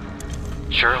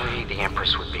 Surely the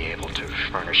Empress would be able to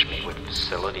furnish me with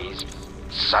facilities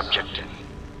subject to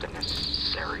the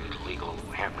necessary legal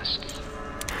amnesty.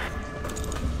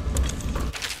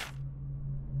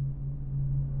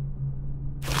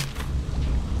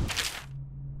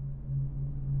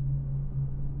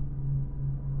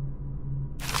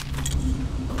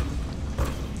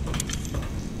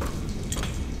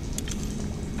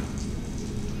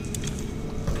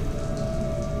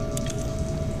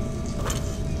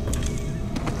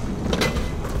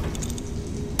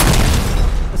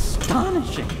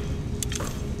 Astonishing!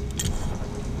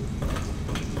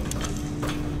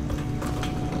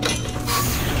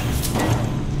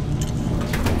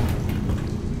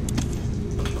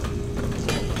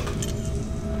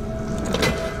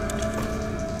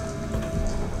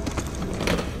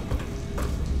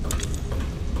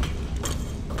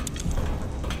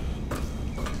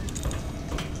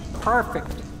 Perfect.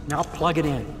 Now plug it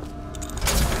in.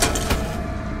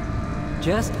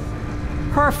 Just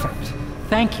perfect.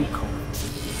 Thank you, Cole.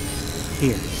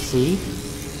 Here, see?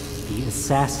 The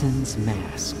assassin's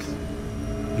mask.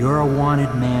 You're a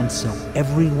wanted man, so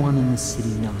everyone in the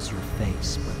city knows your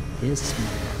face, but this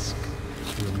mask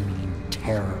will mean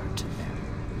terror to them.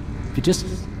 If you just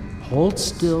hold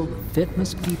still, the fit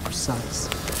must be precise.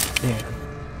 There.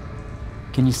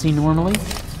 Can you see normally?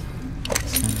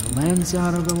 Send the lens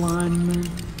out of alignment.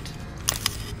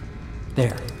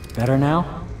 There. Better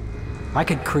now? I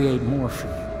could create more for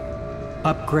you.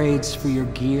 Upgrades for your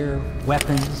gear,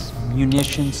 weapons,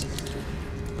 munitions.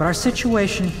 But our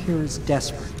situation here is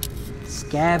desperate.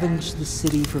 Scavenge the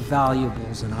city for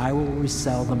valuables and I will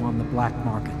resell them on the black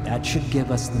market. That should give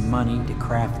us the money to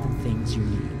craft the things you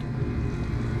need.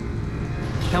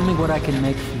 Tell me what I can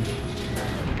make for you.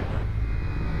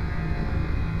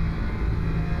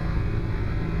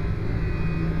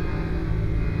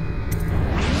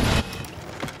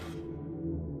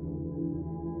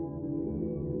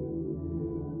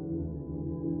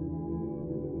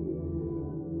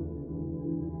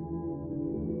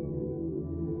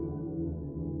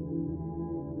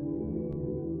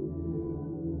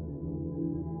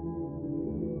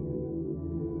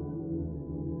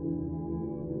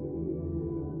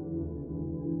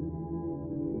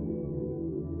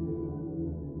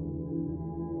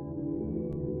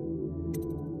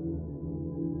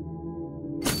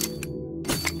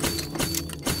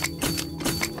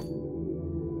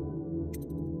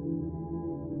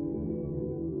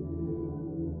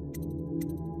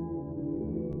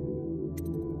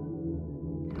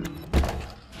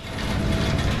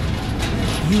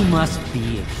 You must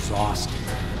be exhausted.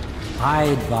 I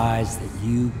advise that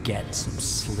you get some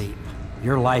sleep.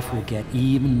 Your life will get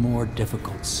even more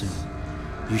difficult soon.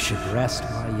 You should rest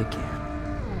while you can.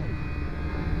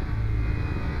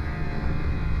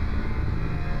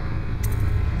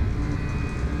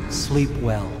 Sleep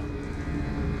well.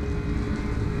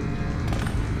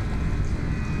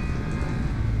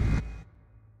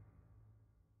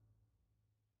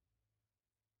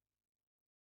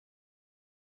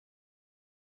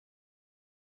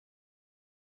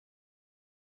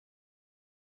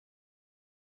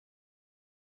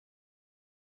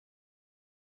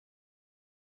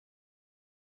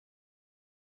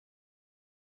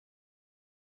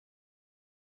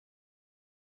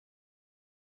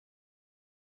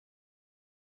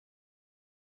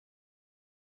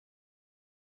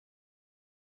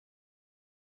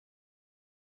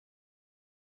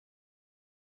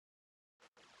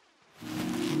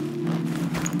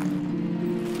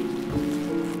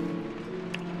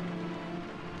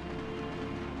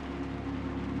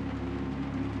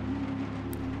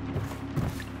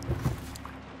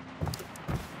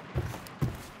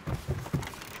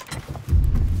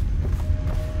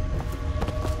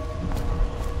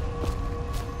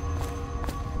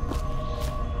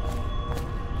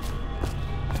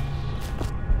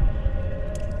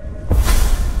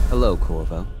 Hello,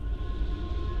 Corvo.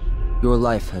 Your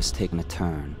life has taken a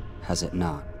turn, has it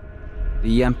not?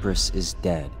 The Empress is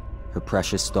dead. Her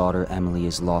precious daughter Emily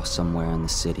is lost somewhere in the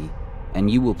city,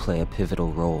 and you will play a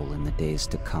pivotal role in the days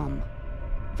to come.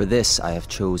 For this, I have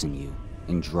chosen you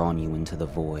and drawn you into the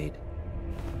void.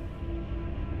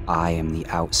 I am the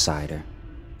outsider,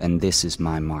 and this is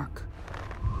my mark.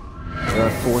 There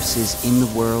are forces in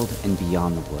the world and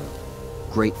beyond the world,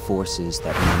 great forces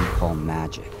that men call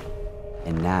magic.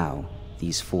 And now,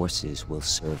 these forces will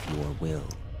serve your will.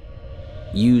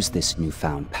 Use this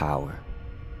newfound power,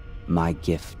 my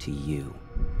gift to you.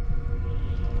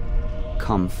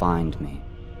 Come find me.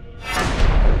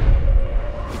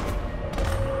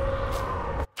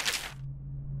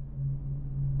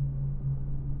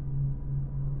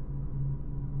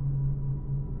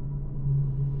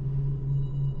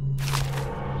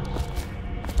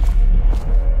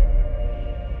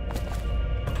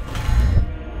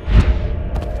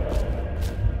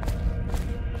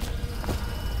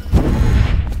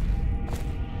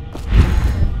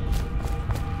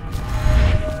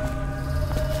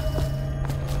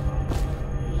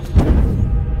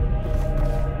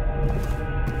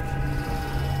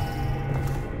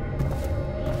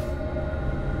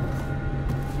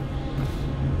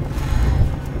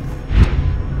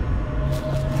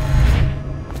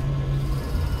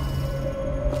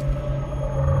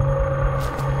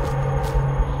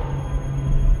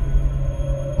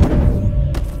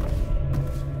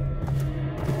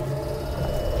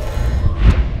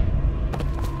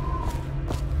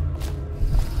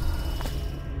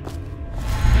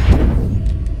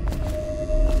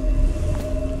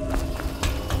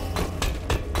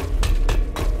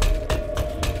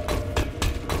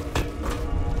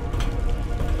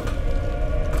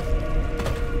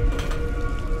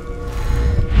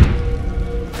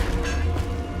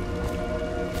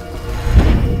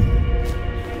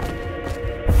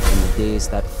 Days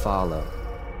that follow,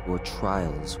 your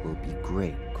trials will be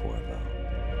great, Corvo.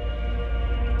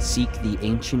 Seek the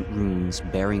ancient runes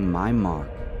bearing my mark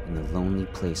in the lonely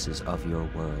places of your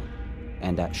world,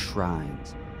 and at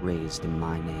shrines raised in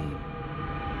my name.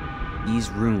 These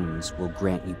runes will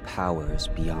grant you powers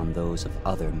beyond those of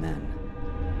other men.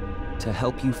 To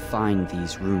help you find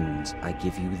these runes, I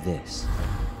give you this,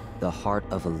 the heart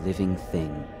of a living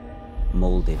thing,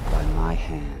 molded by my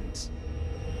hands.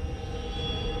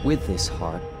 With this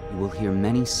heart, you will hear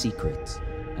many secrets,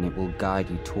 and it will guide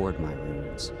you toward my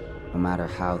runes, no matter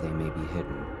how they may be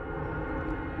hidden.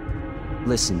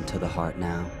 Listen to the heart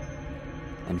now,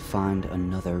 and find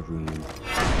another rune.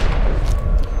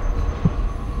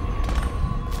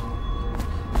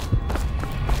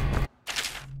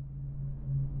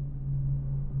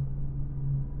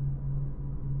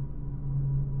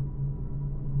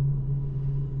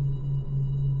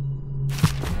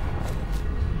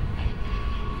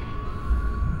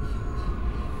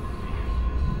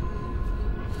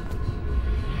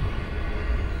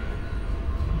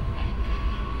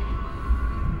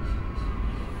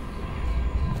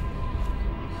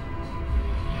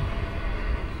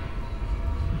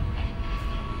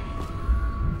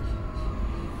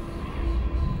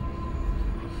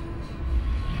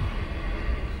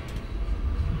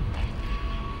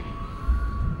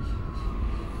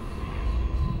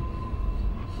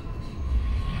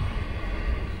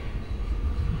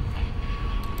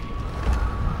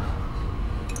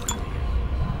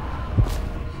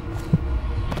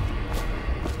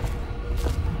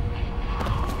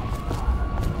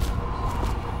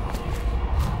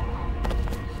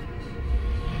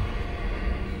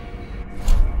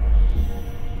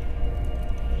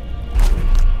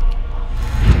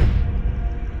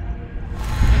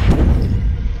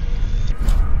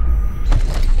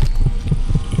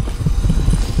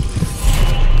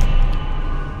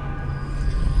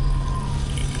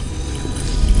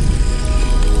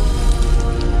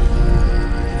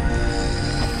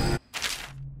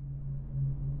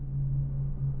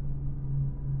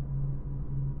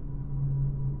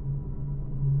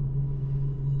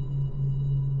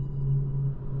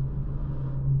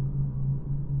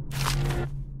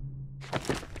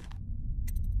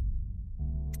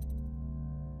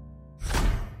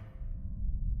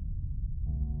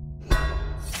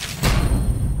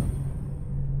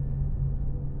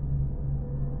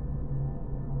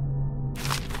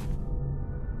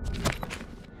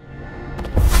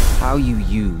 How you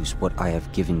use what I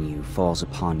have given you falls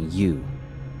upon you,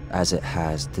 as it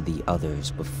has to the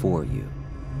others before you.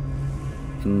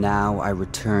 And now I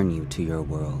return you to your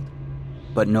world,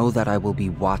 but know that I will be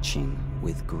watching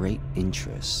with great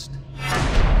interest.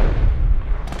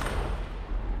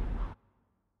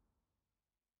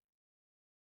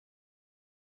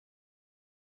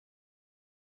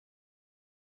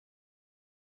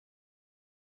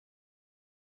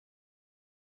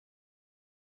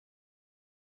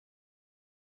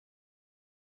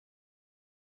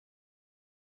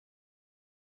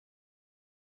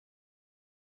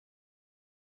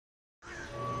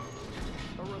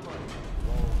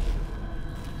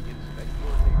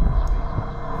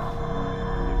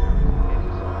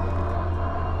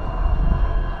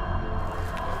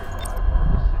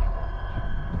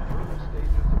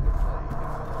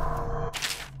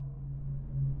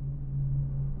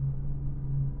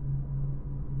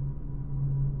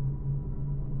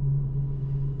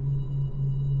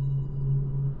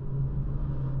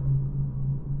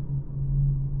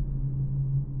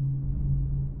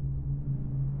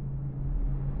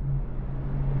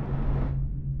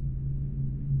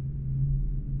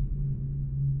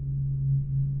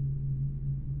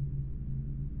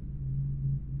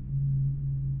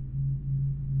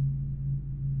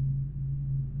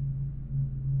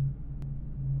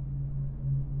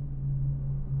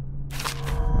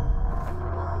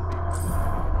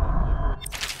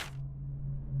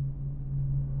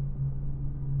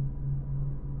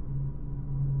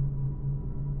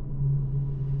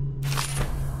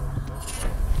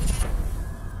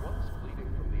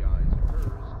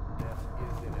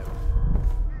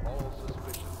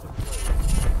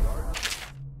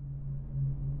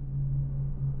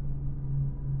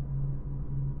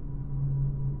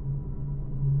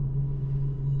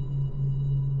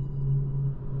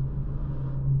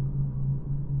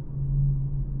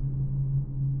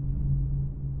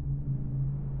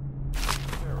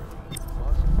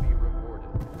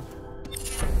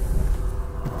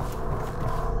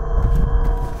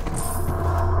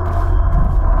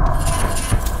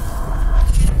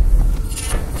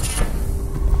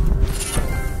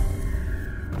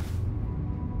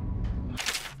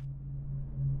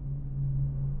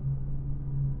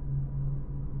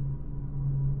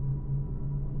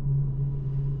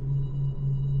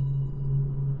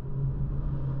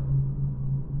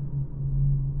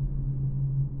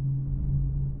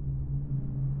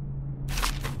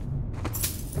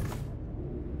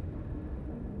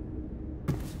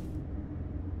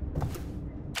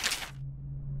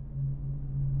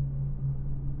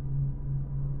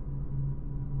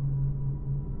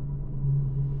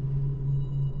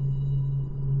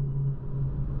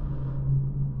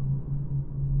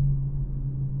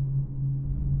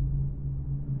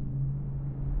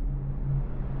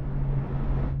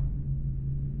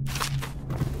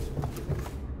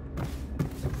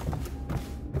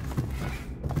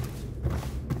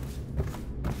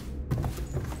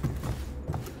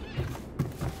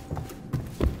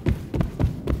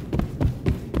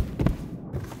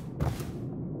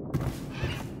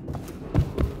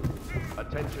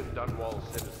 Attention Dunwall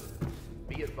citizens.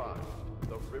 Be advised,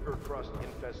 the river crust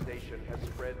infestation has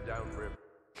spread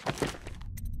downriver.